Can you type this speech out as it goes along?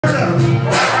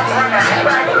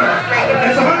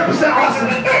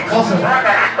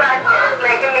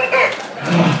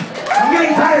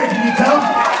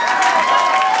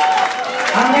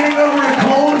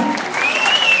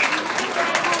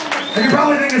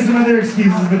of some other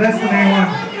excuses, but that's the main one.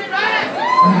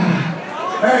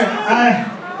 Alright,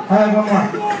 I have one more.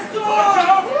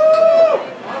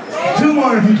 Two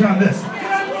more if you count this.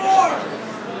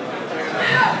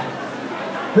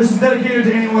 This is dedicated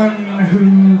to anyone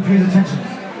who pays attention.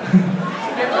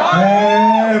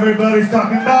 Everybody's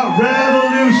talking about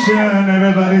revolution.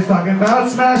 Everybody's talking about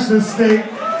smash the state.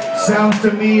 Sounds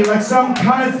to me like some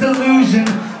kind of delusion.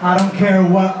 I don't care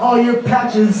what all your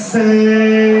patches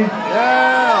say.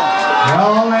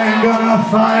 Y'all ain't gonna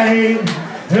fight.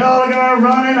 Y'all are gonna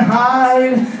run and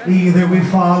hide. Either we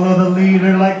follow the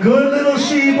leader like good little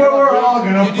sheep, or we're all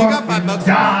gonna fucking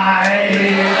die.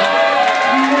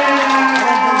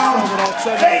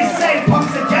 They say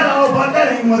punk's a ghetto, but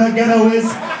that ain't what a ghetto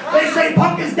is. They say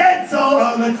punk is dead, so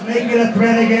let's make it a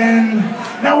threat again.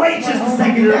 Now wait just a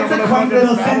second, that's a quaint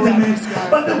little sentiment.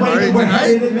 But the way that we're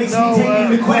headed, it makes me take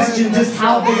into question just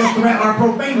how big a threat our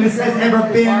profaneness has ever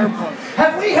been.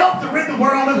 Have we helped to rid the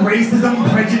world of racism,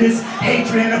 prejudice,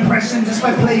 hatred, and oppression just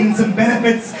by playing some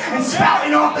benefits and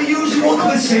spouting off the usual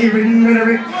cliche-ridden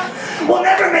rhetoric? We'll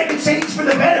never make a change for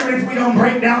the better if we don't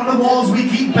break down the walls we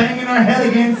keep banging our head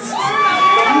against.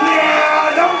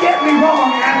 Yeah, don't get me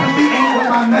wrong, apathy ain't what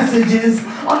my message is.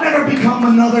 I'll never become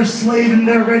another slave in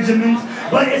their regiment.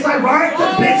 But it's ironic to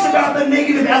bitch about the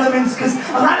negative elements, because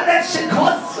a lot of that shit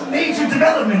caused some major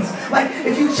developments. Like,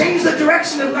 if you change the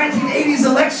direction of 1980's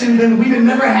election, then we'd have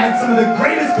never had some of the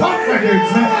greatest punk records.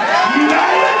 You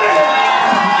gotta admit it.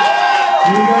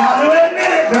 You gotta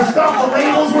admit it. The stuff the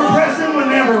labels were pressing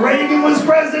whenever Reagan was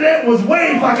president was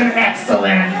way fucking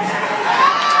excellent.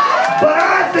 But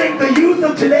I think the youth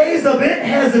of today is a bit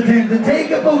hesitant to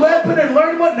take up a weapon and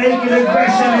learn what naked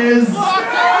aggression is.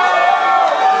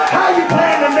 How you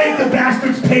plan to make the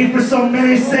bastards pay for so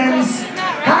many sins?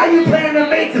 How you plan to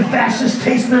make the fascists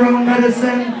taste their own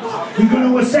medicine? You're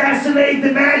gonna assassinate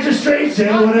the magistrates,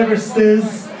 yeah, whatever it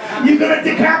is. You're gonna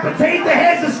decapitate the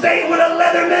heads of state with a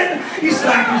Leatherman? You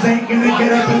slackers ain't gonna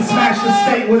get up and smash the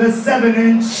state with a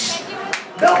 7-inch.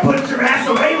 They'll put your ass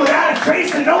away without a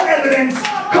trace and no evidence.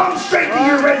 Come straight to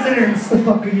your residence. The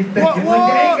fuck are you thinking?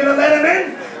 Like you ain't gonna let them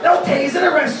in? They'll tase and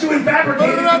arrest you in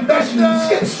fabricated confession and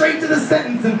skip straight to the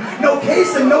sentence, and no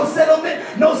case and no settlement,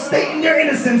 no stating your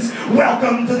innocence.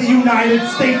 Welcome to the United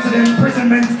States of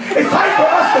imprisonment. It's time for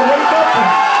us to wake up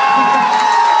and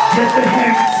get the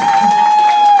hint.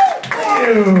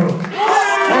 Ew.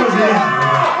 What was it?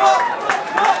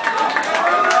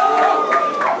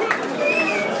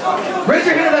 Raise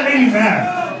your hand if that made you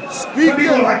mad. Some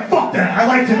people are like, fuck that. I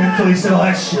liked him until he said all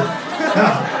that shit.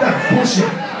 That's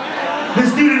bullshit.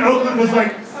 This dude in Oakland was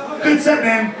like, good set,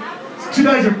 man. Too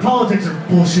bad your politics are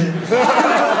bullshit. I'm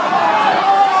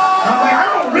like, I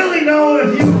don't really know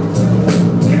if you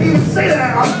can even say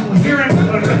that. I'm hearing a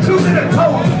 2-minute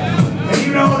poem, and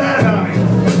you know that about me.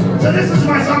 So this is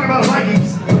my song about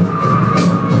Vikings.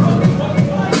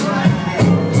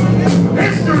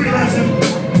 History lesson.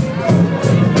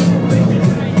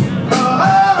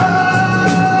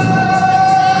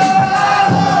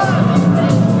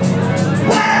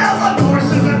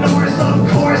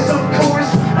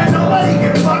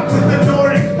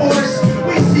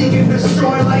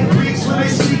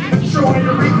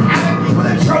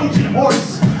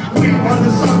 The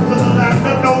sons of the land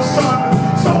of no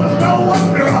sun, so it's no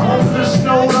wonder our homes are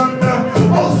snowed under.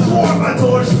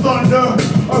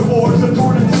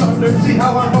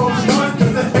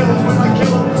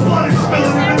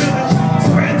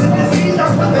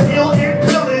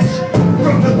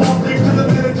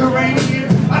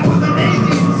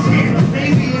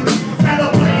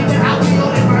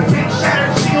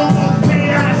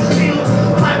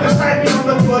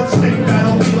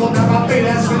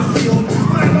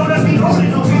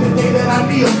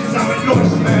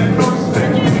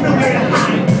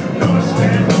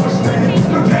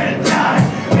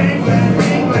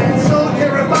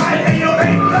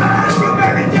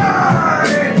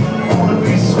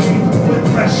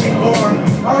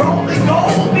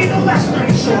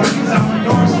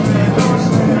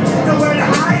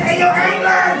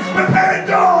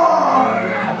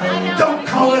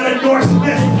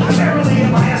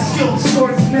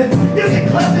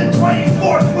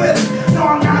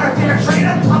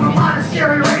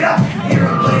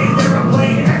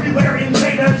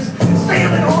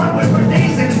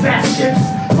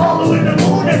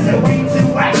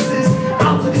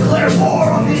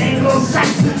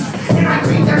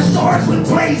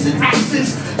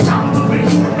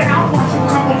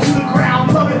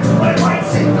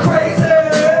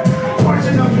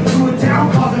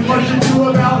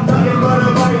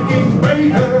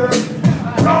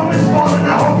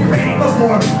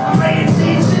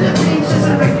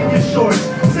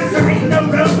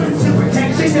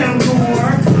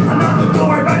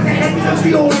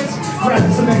 fjords, grab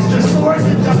some extra swords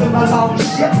and jump in my long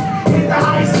ship. In the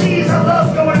high seas, I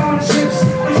love going on trips.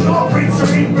 These corporates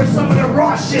are in for some of the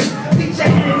raw shit. Beat your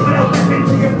head with a weapon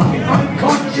till you're fucking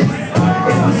unconscious.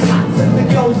 It's the Scots and the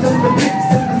Goes and the Picts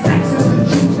and the Saxons and the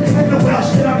Jews and the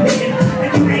Welsh that I'm hitting.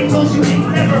 And you Angles, you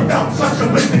ain't never felt such a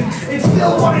whipping. It's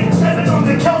still 187 on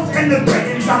the Celts and the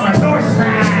Britons. I'm a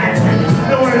Norseman,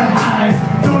 nowhere to hide.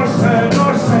 Norseman,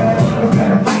 Norseman, prepare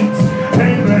to fight.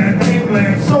 England,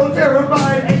 England, so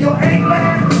terrified. And your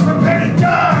England, prepare to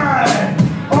die.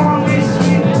 Always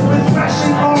sweep with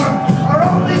thrashing arm. Our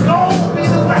only goal will be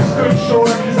the western shore.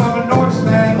 Cause I'm a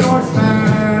Norseman,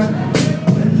 Norseman,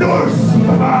 Norseman.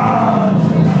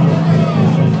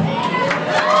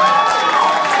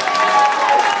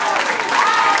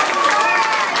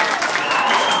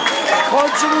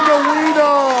 Punch him in the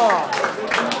wiener!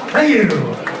 Thank you.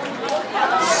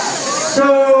 So,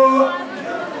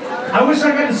 I wish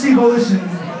I got to see Volition.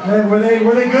 Were they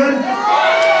good?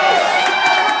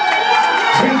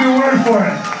 Take your word for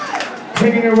it.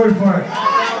 Taking your word for it.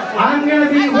 I'm gonna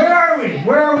be. Where are we?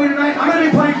 Where are we tonight? I'm gonna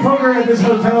be playing poker at this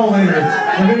hotel later.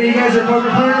 If any of you guys are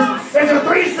poker players, there's a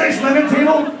 3-6 limit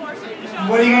table.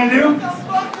 What are you gonna do?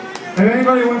 If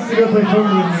anybody wants to go play poker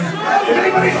with me, if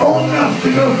anybody's old enough to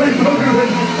go play poker with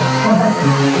me,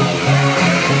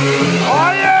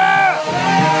 Oh yeah!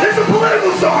 it's a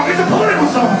political song. It's a political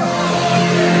song.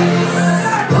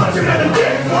 Punch him in the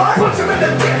dick, boy. Punch him in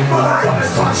the dick, boy.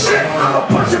 Fuckers talk shit. I'ma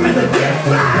punch him in the dick.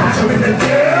 Punch him in the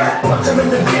dick. Punch him in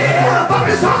the dick.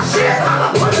 Fuckers talk shit.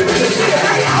 I'ma punch him in the dick.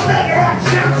 Hey, I'll let your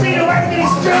action. See the way that he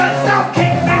struts. Stop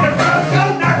kicking in the front. Go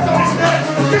nuts on his nuts.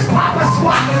 Just pop a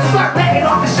squat. Start banging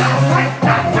on the shots. Like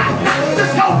knock, knock, knock.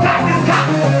 Just go cock this cock.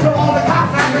 From all the cock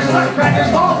knockers,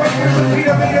 nutcrackers, ball breakers, and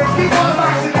Peter meters. Keep on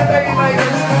boxing the baby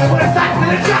makers. Put a sack to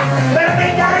the jock. Better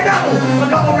make that a double. A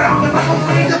couple rounds of buckles.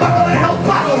 We need to buckle and help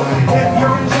buckle. If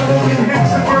you're in trouble, get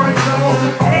hicks if you're in trouble.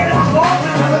 Hand in his balls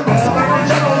into the best of my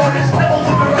jungle. Or his pebbles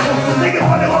in the rubble. They can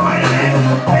wonder what might have been.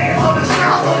 They can so the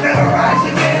smell will never rise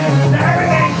again. Now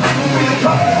everything will be the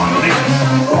toughest on the leaders.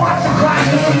 Watch the cries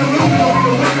from the movie over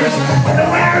the winners. And the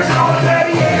winners and all the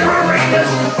gladiator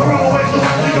arenas are always the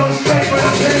ones that go straight for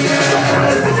the fingers. Punch him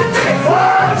in the dick,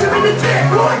 punch him in the dick.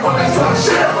 Boy, fucking talk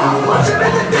shit. Punch him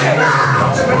in the dick.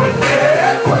 Punch him in the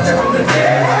dick. Punch him in the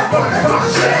dick. Fucking talk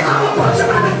shit. Punch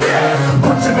him in the dick.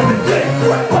 Punch him in the dick.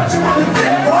 Punch him in the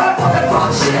dick. Boy, fucking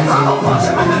talk shit. Punch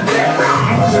him in the dick.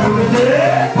 Punch him in the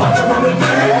dick. Punch him in the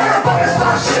dick. Fucking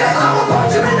talk shit.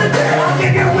 Punch him in the dick. I'll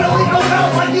give you Willie no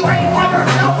belt like you ain't never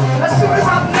felt. As soon as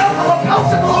I'm known, I'll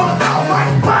pounce him below the belt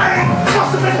like bang.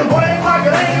 Toss him in the blank like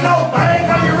it ain't no bang.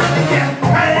 How you really can't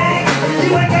hang.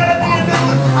 You ain't gotta be a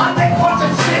dude. I take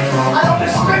punching shit. I don't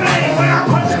discriminate when I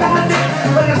punch him in the dick.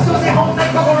 Like a Susie home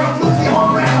maker or a floozy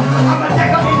home round. I'm a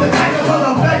deck up in the back of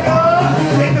a Becca.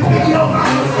 Make the video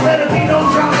mama. Let it be no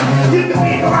drama. You can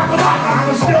be the rock of rock.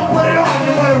 I'ma still put it on.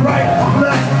 You want it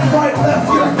right, left,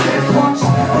 you're a kid punch.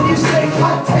 And you say,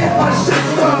 God damn, my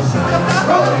shit's done.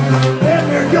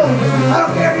 Damn, you're guilty. I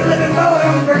don't care if you live in Melbourne.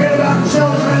 Don't forget about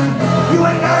children. You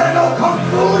ain't gotta know kung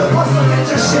fu to bust up at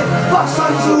your shit. Fuck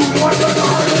Sun Tzu. Punch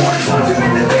him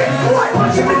in the dick.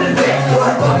 Punch him in the dick.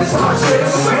 Fuck his hot shit.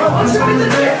 Punch him in the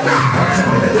dick. Punch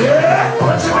him in the dick.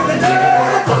 Punch him in the dick.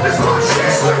 Fuck his hot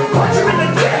shit. Punch him in the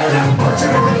dick. Punch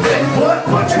him in the dick.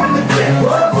 Punch him in the dick.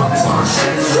 Fuck his hot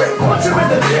shit. Punch him in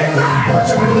the dick.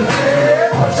 Punch him in the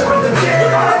dick. Punch him in the dick.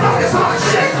 Fuck his hot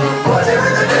shit. Punch him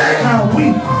in the dick. Now we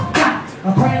got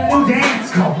a brand new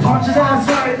dance called Punches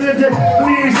Outside the Dick.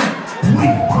 We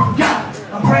got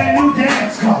a brand new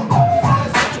dance called.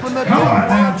 Come on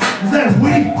now. Is that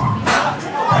we?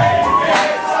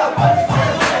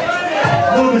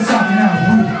 A little bit softer now.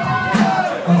 We got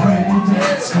a brand new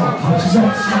dance called Punches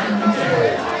Outside the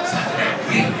Dick.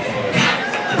 We got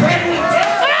a brand new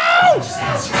dance.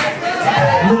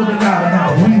 A little bit louder now.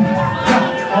 We got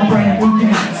a brand new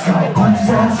dance called Punches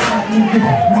Outside the Dick.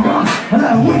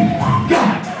 We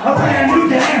got a brand new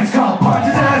dance called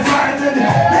Punches Outside the Dick.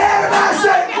 Everybody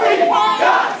say we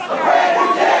got a brand new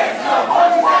dance called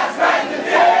Punches Outside the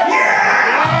Dick.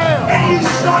 Yeah! And you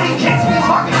snotty kids be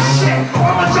talking shit.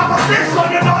 I'ma drop a fist on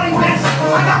your naughty bits.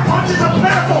 I got punches of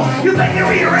plentiful. You think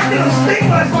you're erected and stink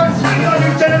when I start swinging on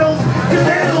your genitals. Cause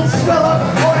then it'll swell up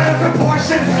or out of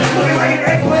proportion. Looking like an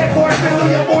eggplant portion with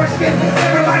your foreskin.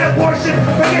 Never mind abortion.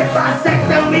 Forget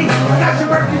vasectomy. Got your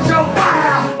birth control.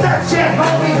 Wow! That shit,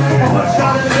 homie. I punch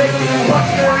God in the dick. I punch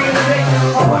Mary in the dick.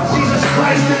 I punch Jesus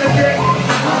Christ in the dick.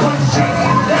 I punch Jamie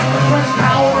in the dick. I punch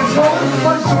Powell in his hole. I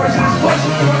punch George in his bush.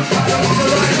 I punch Tyler in the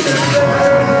right in the dick.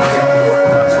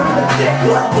 Punch him in the dick.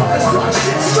 What? Fuckers talk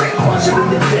shit straight. Punch him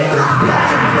in the dick.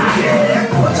 Punch him in the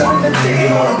dick. Punch him in the dick.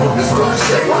 Fuckers talk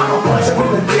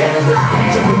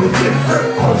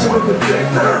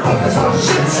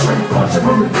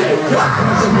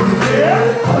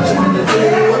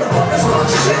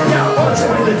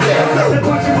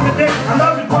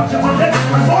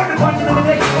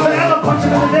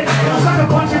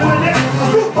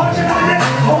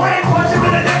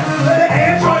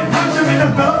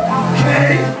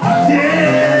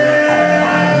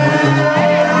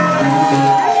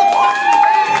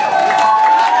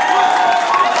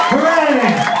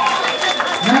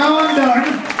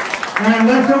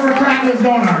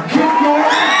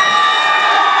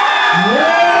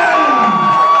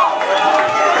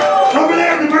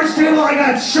Well, I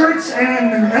got shirts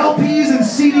and LPs and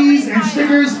CDs and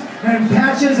stickers and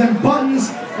patches and buttons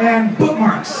and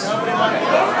bookmarks. So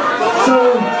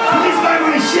please go